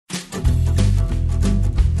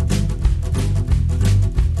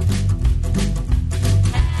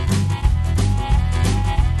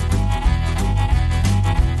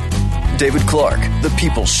David Clark, the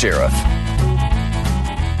People's Sheriff.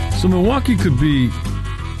 So Milwaukee could be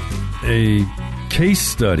a case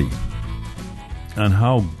study on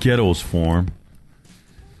how ghettos form.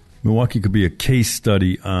 Milwaukee could be a case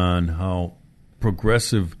study on how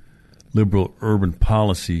progressive liberal urban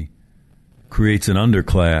policy creates an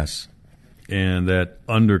underclass, and that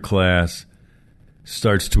underclass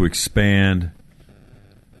starts to expand,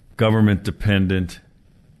 government dependent,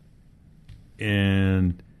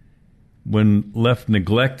 and when left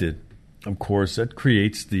neglected, of course, that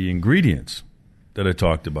creates the ingredients that I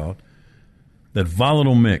talked about, that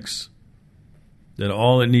volatile mix, that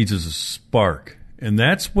all it needs is a spark. And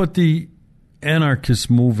that's what the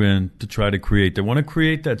anarchists move in to try to create. They want to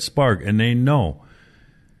create that spark, and they know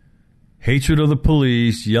hatred of the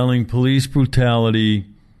police, yelling police brutality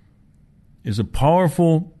is a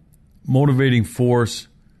powerful motivating force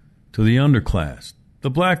to the underclass,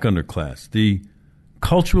 the black underclass, the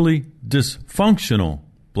culturally dysfunctional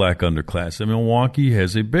black underclass. And Milwaukee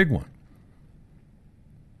has a big one.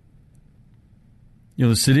 You know,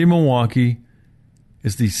 the city of Milwaukee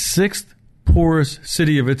is the sixth poorest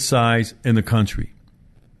city of its size in the country.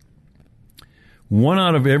 1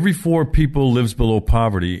 out of every 4 people lives below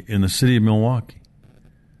poverty in the city of Milwaukee.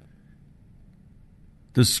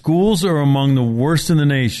 The schools are among the worst in the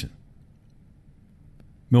nation.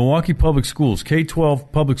 Milwaukee Public Schools,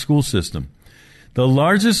 K-12 public school system, the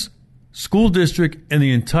largest school district in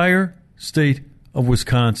the entire state of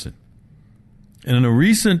Wisconsin. And in a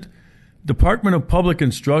recent Department of Public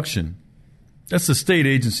Instruction, that's the state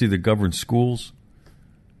agency that governs schools,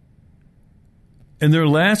 in their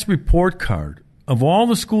last report card of all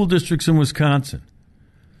the school districts in Wisconsin,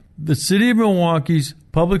 the city of Milwaukee's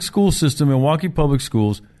public school system, Milwaukee Public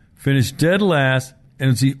Schools, finished dead last,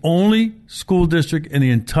 and it's the only school district in the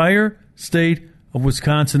entire state of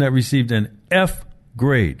Wisconsin that received an F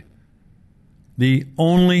grade. The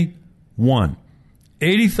only one.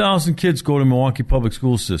 80,000 kids go to Milwaukee Public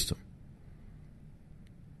School System.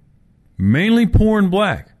 Mainly poor and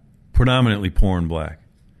black. Predominantly poor and black.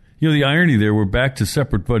 You know, the irony there, we're back to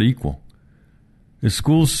separate but equal. The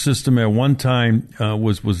school system at one time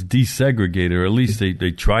was desegregated, or at least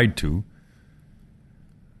they tried to.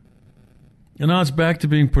 And now it's back to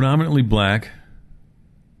being predominantly black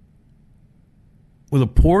with a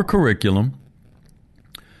poor curriculum.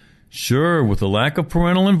 Sure, with a lack of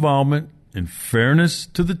parental involvement and fairness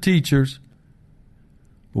to the teachers.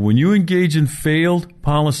 But when you engage in failed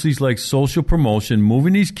policies like social promotion,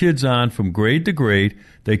 moving these kids on from grade to grade,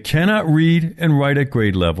 they cannot read and write at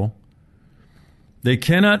grade level. They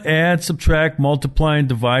cannot add, subtract, multiply, and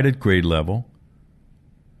divide at grade level.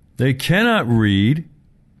 They cannot read.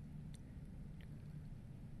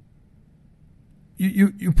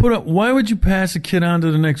 You put up. Why would you pass a kid on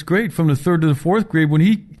to the next grade from the 3rd to the 4th grade when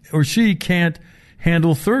he or she can't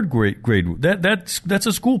handle 3rd grade? That's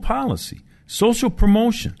a school policy. Social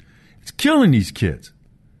promotion. It's killing these kids.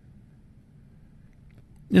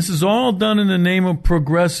 This is all done in the name of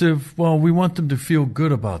progressive, well, we want them to feel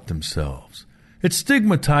good about themselves. It's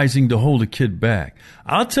stigmatizing to hold a kid back.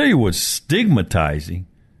 I'll tell you what's stigmatizing.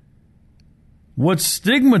 What's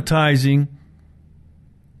stigmatizing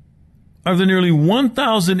are the nearly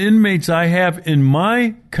 1,000 inmates I have in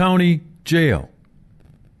my county jail.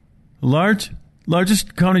 Largest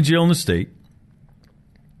county jail in the state.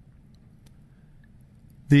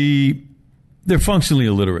 They're functionally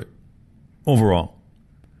illiterate overall.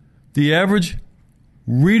 The average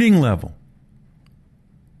reading level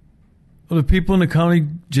of the people in the county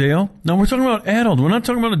jail. Now, we're talking about adults. We're not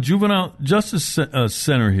talking about a juvenile justice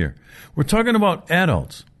center here. We're talking about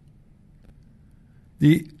adults.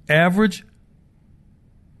 The average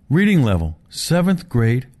reading level, 7th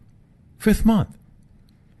grade, 5th month.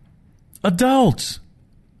 Adults.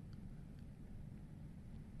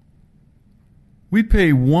 We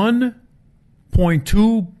pay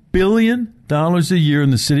 $1.2 billion a year in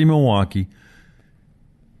the city of Milwaukee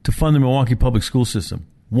to fund the Milwaukee public school system.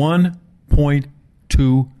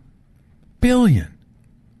 $1.2 billion.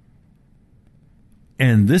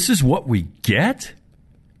 And this is what we get?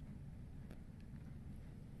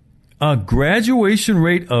 A graduation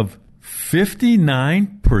rate of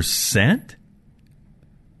 59%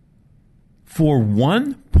 for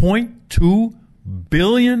 $1.2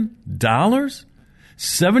 billion?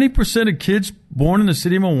 70% of kids born in the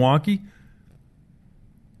city of Milwaukee,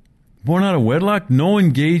 born out of wedlock, no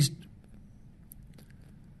engaged,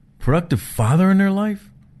 productive father in their life?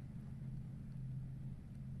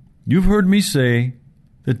 You've heard me say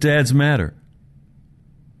that dads matter.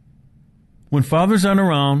 When fathers aren't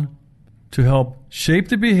around to help shape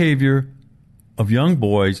the behavior of young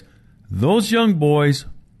boys, those young boys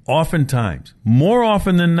oftentimes, more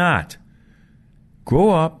often than not, grow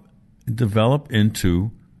up and develop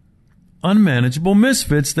into unmanageable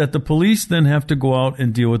misfits that the police then have to go out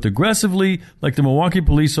and deal with aggressively, like the Milwaukee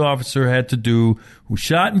police officer had to do, who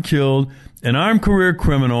shot and killed an armed career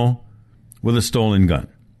criminal with a stolen gun.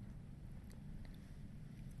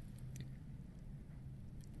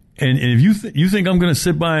 And if you think I'm going to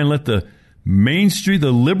sit by and let the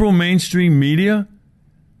liberal mainstream media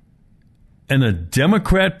and the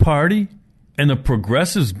Democrat Party and the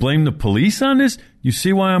progressives blame the police on this, you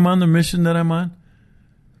see why I'm on the mission that I'm on?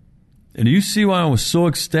 And do you see why I was so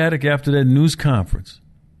ecstatic after that news conference?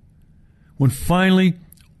 When finally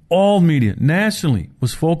all media nationally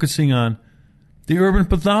was focusing on the urban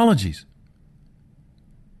pathologies.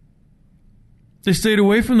 They stayed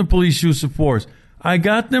away from the police use of force. I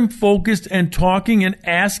got them focused and talking and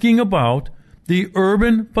asking about the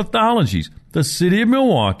urban pathologies. The city of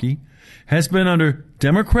Milwaukee has been under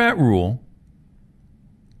Democrat rule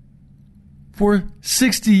for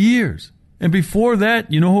 60 years. And before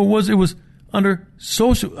that, you know who it was? It was under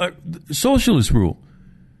socialist rule.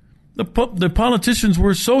 The politicians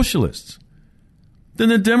were socialists. Then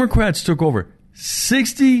the Democrats took over.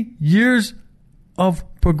 60 years of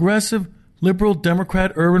progressive, liberal,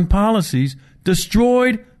 Democrat urban policies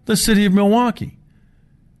destroyed the city of Milwaukee.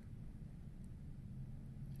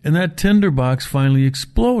 And that tinderbox finally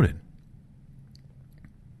exploded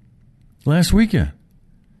last weekend.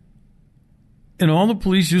 And all the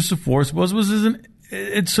police use of force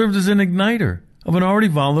it served as an igniter of an already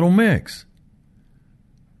volatile mix.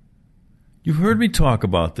 You've heard me talk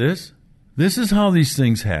about this. This is how these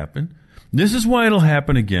things happen. This is why it'll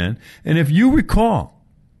happen again. And if you recall,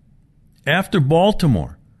 after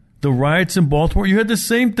Baltimore, the riots in Baltimore, you had the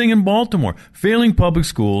same thing in Baltimore. Failing public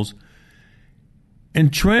schools,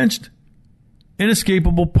 entrenched,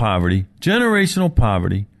 inescapable poverty, generational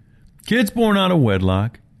poverty, kids born out of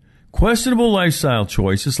wedlock, questionable lifestyle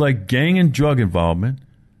choices like gang and drug involvement,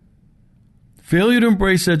 failure to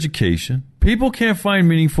embrace education, people can't find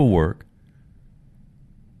meaningful work,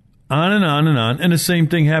 on and on and on. And the same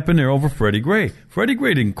thing happened there over Freddie Gray. Freddie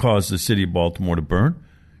Gray didn't cause the city of Baltimore to burn.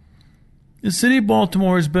 The city of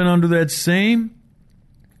Baltimore has been under that same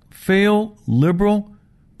failed, liberal,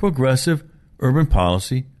 progressive urban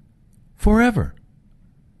policy forever.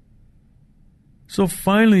 So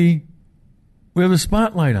finally, we have a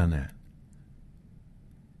spotlight on that.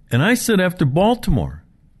 And I said after Baltimore,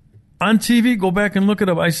 on TV, go back and look it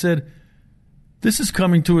up, I said, this is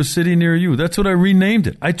coming to a city near you. That's what I renamed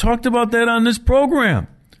it. I talked about that on this program.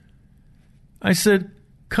 I said,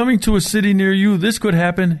 coming to a city near you, this could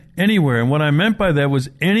happen anywhere. And what I meant by that was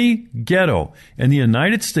any ghetto in the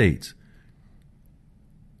United States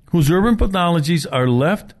whose urban pathologies are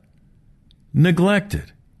left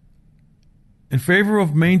neglected in favor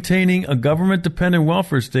of maintaining a government-dependent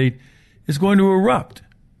welfare state is going to erupt.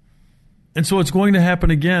 And so it's going to happen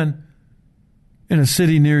again in a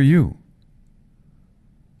city near you.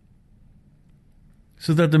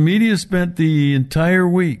 So that the media spent the entire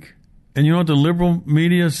week, and you know what, the liberal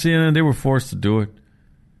media, CNN, they were forced to do it.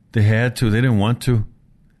 They had to. They didn't want to.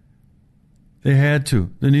 They had to.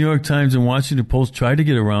 The New York Times and Washington Post tried to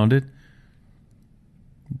get around it.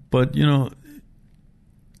 But, you know,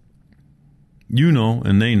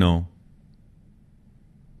 and they know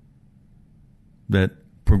that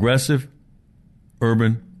progressive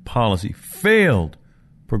urban policy, failed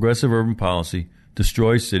progressive urban policy,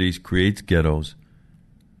 destroys cities, creates ghettos,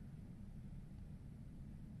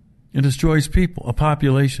 and destroys people, a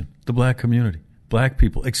population, the black community, black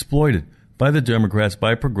people exploited by the Democrats,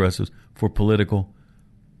 by progressives for political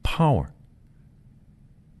power.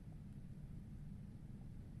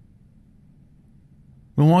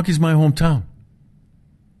 Milwaukee's my hometown.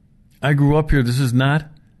 I grew up here. This is not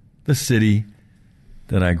the city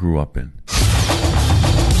that I grew up in.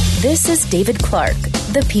 This is David Clark,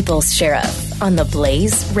 the People's Sheriff, on the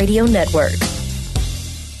Blaze Radio Network.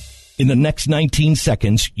 In the next 19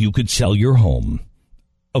 seconds, you could sell your home.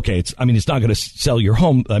 Okay, it's not going to sell your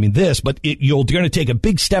home, but you're going to take a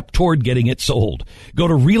big step toward getting it sold. Go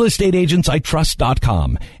to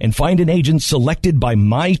realestateagentsitrust.com and find an agent selected by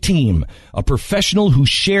my team, a professional who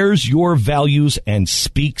shares your values and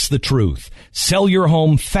speaks the truth. Sell your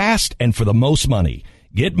home fast and for the most money.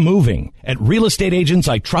 Get moving at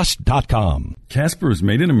realestateagentsitrust.com. Casper is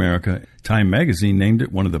made in America. Time magazine named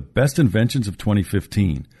it one of the best inventions of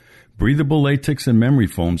 2015. Breathable latex and memory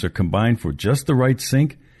foams are combined for just the right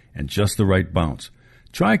sink and just the right bounce.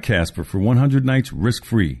 Try Casper for 100 nights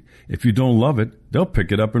risk-free. If you don't love it, they'll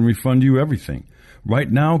pick it up and refund you everything.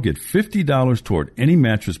 Right now, get $50 toward any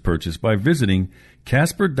mattress purchase by visiting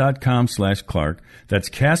Casper.com/Clark. That's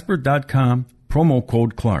Casper.com, promo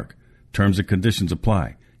code Clark. Terms and conditions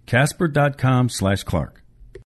apply. Casper.com/Clark.